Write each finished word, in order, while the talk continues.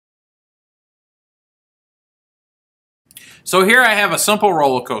So here I have a simple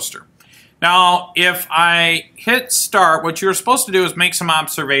roller coaster. Now, if I hit start, what you're supposed to do is make some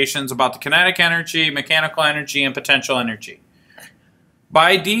observations about the kinetic energy, mechanical energy, and potential energy.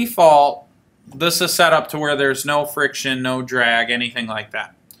 By default, this is set up to where there's no friction, no drag, anything like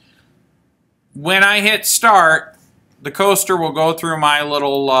that. When I hit start, the coaster will go through my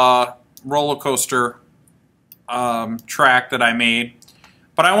little roller coaster track that I made.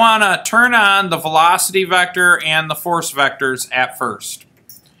 But I want to turn on the velocity vector and the force vectors at first.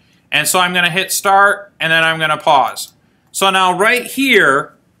 And so I'm going to hit start, and then I'm going to pause. So now right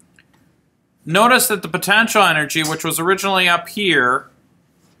here, notice that the potential energy, which was originally up here,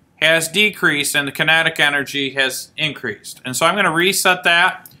 has decreased, and the kinetic energy has increased. And so I'm going to reset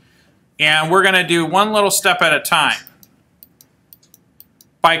that, and we're going to do one little step at a time.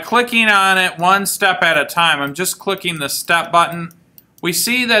 By clicking on it one step at a time, I'm just clicking the step button. We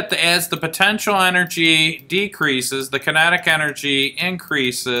see that as the potential energy decreases, the kinetic energy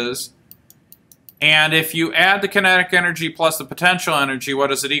increases. And if you add the kinetic energy plus the potential energy, what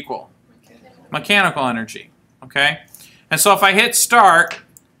does it equal? Mechanical energy. Okay? And so if I hit start,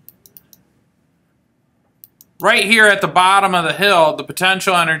 right here at the bottom of the hill, the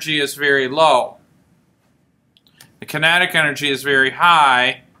potential energy is very low. The kinetic energy is very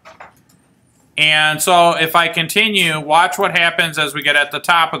high. And so if I continue, watch what happens as we get at the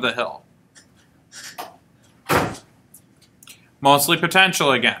top of the hill. Mostly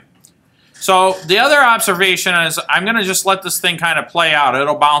potential again. So the other observation is I'm going to just let this thing kind of play out.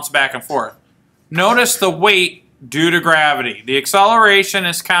 It'll bounce back and forth. Notice the weight due to gravity. The acceleration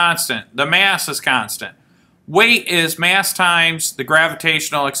is constant. The mass is constant. Weight is mass times the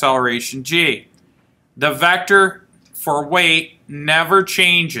gravitational acceleration g. The vector for weight never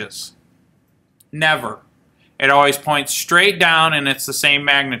changes. Never. It always points straight down, and it's the same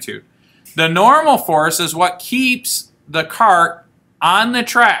magnitude. The normal force is what keeps the cart on the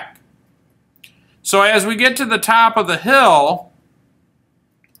track. So as we get to the top of the hill,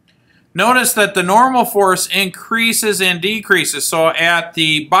 notice that the normal force increases and decreases. So at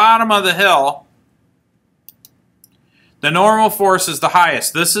the bottom of the hill, the normal force is the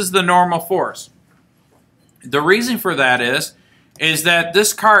highest. This is the normal force. The reason for that is that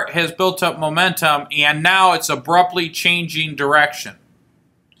this cart has built up momentum, and now it's abruptly changing direction.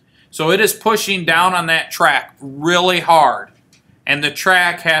 So it is pushing down on that track really hard, and the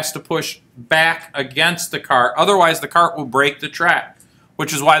track has to push back against the cart. Otherwise, the cart will break the track,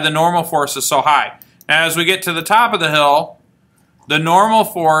 which is why the normal force is so high. Now, as we get to the top of the hill, the normal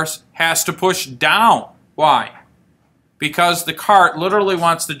force has to push down. Why? Because the cart literally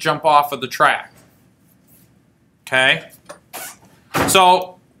wants to jump off of the track. Okay?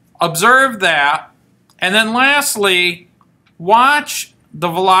 So observe that, and then lastly, watch the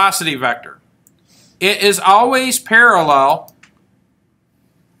velocity vector. It is always parallel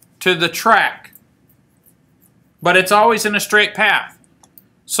to the track, but it's always in a straight path.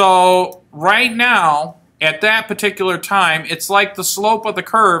 So right now, at that particular time, it's like the slope of the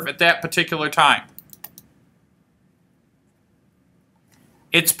curve at that particular time.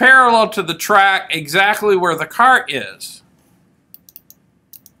 It's parallel to the track exactly where the cart is.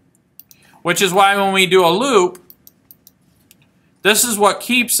 Which is why when we do a loop, this is what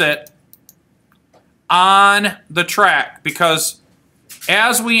keeps it on the track. Because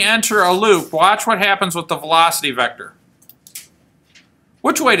as we enter a loop, watch what happens with the velocity vector.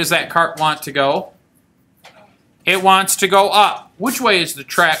 Which way does that cart want to go? It wants to go up. Which way is the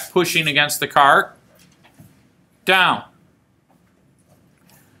track pushing against the cart? Down.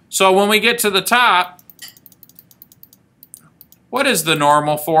 So when we get to the top, what is the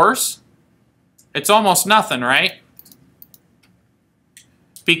normal force? It's almost nothing, right?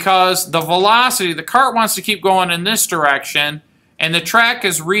 Because the velocity, the cart wants to keep going in this direction, and the track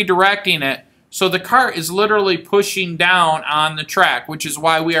is redirecting it. So the cart is literally pushing down on the track, which is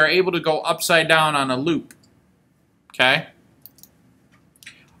why we are able to go upside down on a loop. Okay?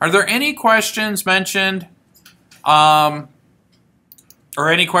 Are there any questions mentioned, or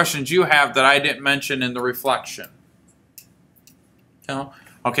any questions you have that I didn't mention in the reflection? No?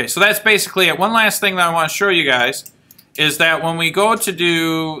 Okay, so that's basically it. One last thing that I want to show you guys is that when we go to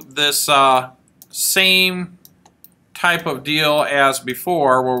do this same type of deal as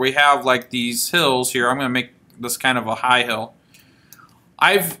before, where we have like these hills here, I'm going to make this kind of a high hill.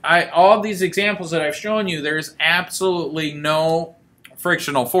 All of these examples that I've shown you, there's absolutely no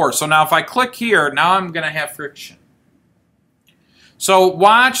frictional force. So now if I click here, now I'm going to have friction. So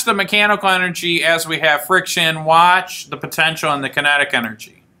watch the mechanical energy as we have friction. Watch the potential and the kinetic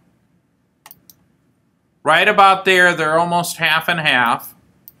energy. Right about there, they're almost half and half.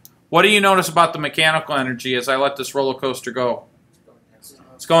 What do you notice about the mechanical energy as I let this roller coaster go?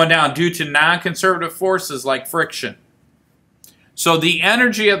 It's going down due to non-conservative forces like friction. So the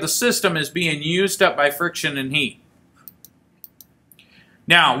energy of the system is being used up by friction and heat.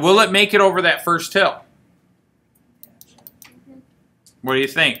 Now, will it make it over that first hill? What do you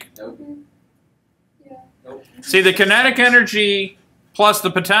think? Nope. Yeah. Nope. See, the kinetic energy plus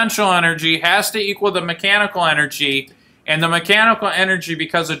the potential energy has to equal the mechanical energy, and the mechanical energy,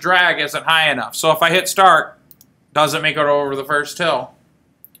 because of drag, isn't high enough. So if I hit start, doesn't make it over the first hill.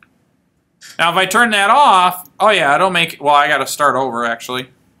 Now, if I turn that off, oh yeah, it'll make it, well, I got to start over, actually.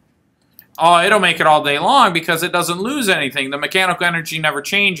 Oh, it'll make it all day long because it doesn't lose anything. The mechanical energy never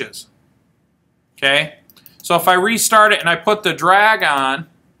changes. Okay? So if I restart it and I put the drag on,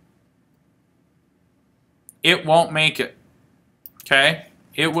 it won't make it. Okay?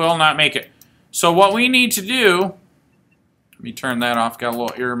 It will not make it. So what we need to do, let me turn that off, got a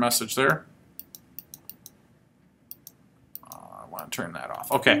little error message there. I want to turn that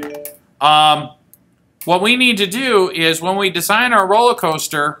off. Okay. What we need to do is when we design our roller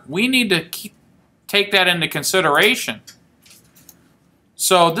coaster, we need to take that into consideration.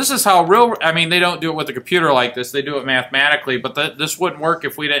 So this is how real, I mean, they don't do it with a computer like this. They do it mathematically, but this wouldn't work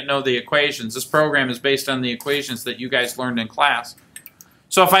if we didn't know the equations. This program is based on the equations that you guys learned in class.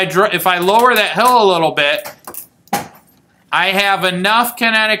 So if I lower that hill a little bit, I have enough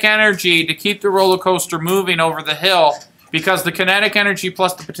kinetic energy to keep the roller coaster moving over the hill, because the kinetic energy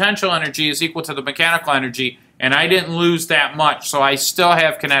plus the potential energy is equal to the mechanical energy, and I didn't lose that much, so I still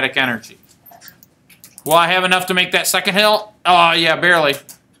have kinetic energy. Will I have enough to make that second hill? Oh, yeah, barely.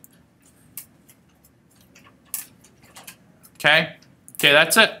 Okay,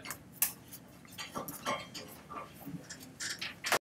 that's it.